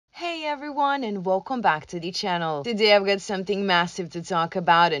everyone, and welcome back to the channel. Today I've got something massive to talk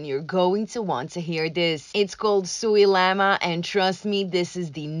about and you're going to want to hear this. It's called Suilama, and trust me, this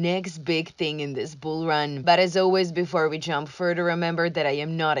is the next big thing in this bull run. But as always, before we jump further, remember that I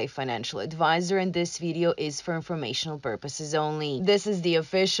am not a financial advisor and this video is for informational purposes only. This is the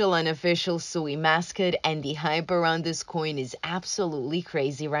official and unofficial Sui mascot, and the hype around this coin is absolutely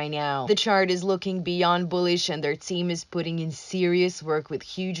crazy right now. The chart is looking beyond bullish and their team is putting in serious work with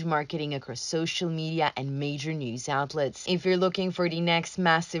huge marketing across social media and major news outlets. If you're looking for the next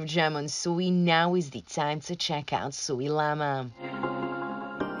massive gem on Sui, now is the time to check out Suilama.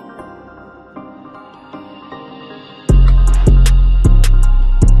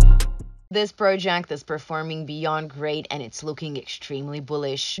 This project is performing beyond great and it's looking extremely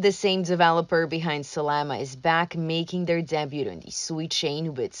bullish. The same developer behind Suilama is back, making their debut on the Sui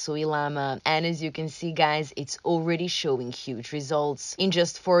chain with Suilama. And as you can see guys, it's already showing huge results. In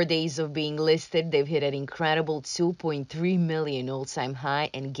just 4 days of being listed, they've hit an incredible 2.3 million all-time high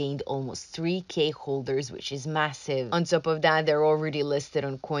and gained almost 3k holders, which is massive. On top of that, they're already listed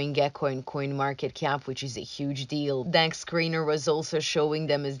on CoinGecko and CoinMarketCap, which is a huge deal. Dex Screener was also showing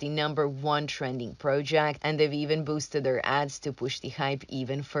them as the #1 trending project, and they've even boosted their ads to push the hype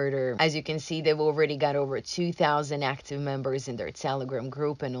even further. As you can see, they've already got over 2,000 active members in their Telegram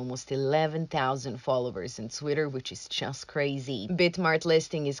group and almost 11,000 followers on Twitter, which is just crazy. Bitmart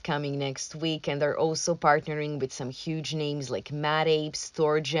listing is coming next week, and they're also partnering with some huge names like Mad Apes,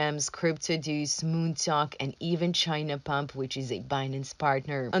 Thor Gems, CryptoDeuce, Moontalk, and even China Pump, which is a Binance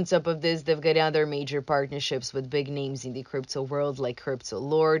partner. On top of this, they've got other major partnerships with big names in the crypto world like Crypto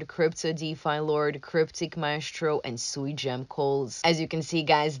Lord, Crypto DeFi Lord, Cryptic Maestro, and Sui Gem Calls. As you can see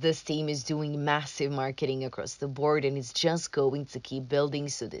guys, this team is doing massive marketing across the board and it's just going to keep building,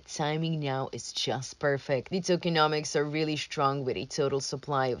 so the timing now is just perfect. The tokenomics are really strong with a total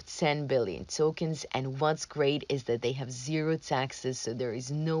supply of 10 billion tokens, and what's great is that they have zero taxes, so there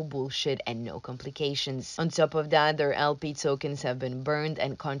is no bullshit and no complications. On top of that, their LP tokens have been burned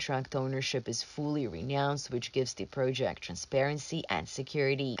and contract ownership is fully renounced, which gives the project transparency and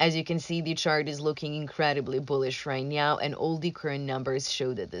security. As you can see, the chart is looking incredibly bullish right now, and all the current numbers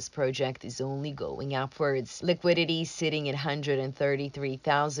show that this project is only going upwards. Liquidity is sitting at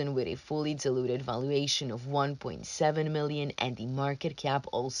 133,000 with a fully diluted valuation of 1.7 million and the market cap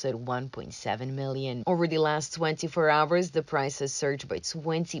also at 1.7 million. Over the last 24 hours, the price has surged by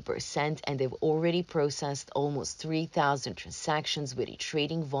 20% and they've already processed almost 3,000 transactions with a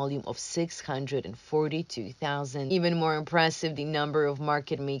trading volume of 642,000. Even more impressive, the number of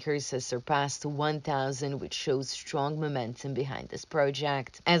market makers has surpassed 1,000, which shows strong momentum behind this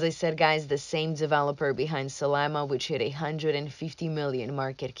project. As I said guys, the same developer behind Suilama, which hit 150 million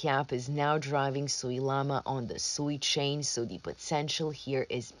market cap, is now driving Suilama on the Sui chain, so the potential here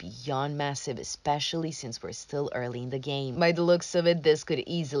is beyond massive, especially since we're still early in the game. By the looks of it, this could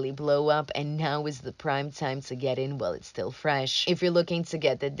easily blow up, and now is the prime time to get in while it's still fresh. If you're looking to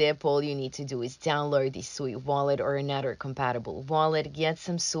get the dip, all you need to do is download the Sui wallet or another compatible wallet, get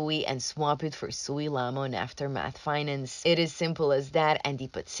some Sui and swap it for Suilama on Aftermath Finance. It is simple as that, and the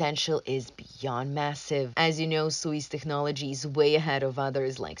potential is beyond massive. As you know, Sui's technology is way ahead of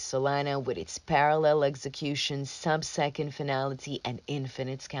others like Solana with its parallel execution, sub-second finality, and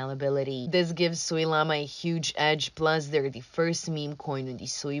infinite scalability. This gives Suilama a huge edge, plus they're the first meme coin on the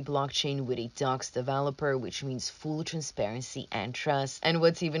Sui blockchain with a docs developer, which means full transparency and trust. And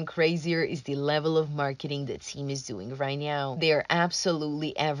what's even crazier is the level of marketing the team is doing right now. They are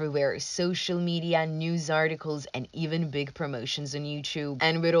absolutely everywhere: social media, news articles, and even big promotions on YouTube.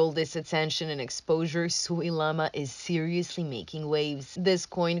 And with all this attention and exposure, Suilama is seriously making waves. This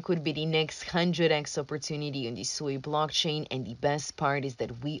coin could be the next 100x opportunity on the Sui blockchain, and the best part is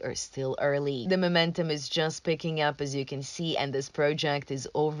that we are still early. The momentum is just picking up, as you can see, and this project is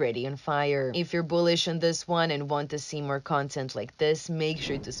already on fire. If you're bullish on this one and want to see more content like this, make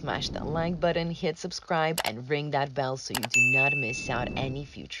sure to smash that like button, hit subscribe, and ring that bell so you do not miss out any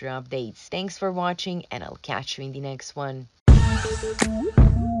future updates. Thanks for watching, and I'll catch you in the next one.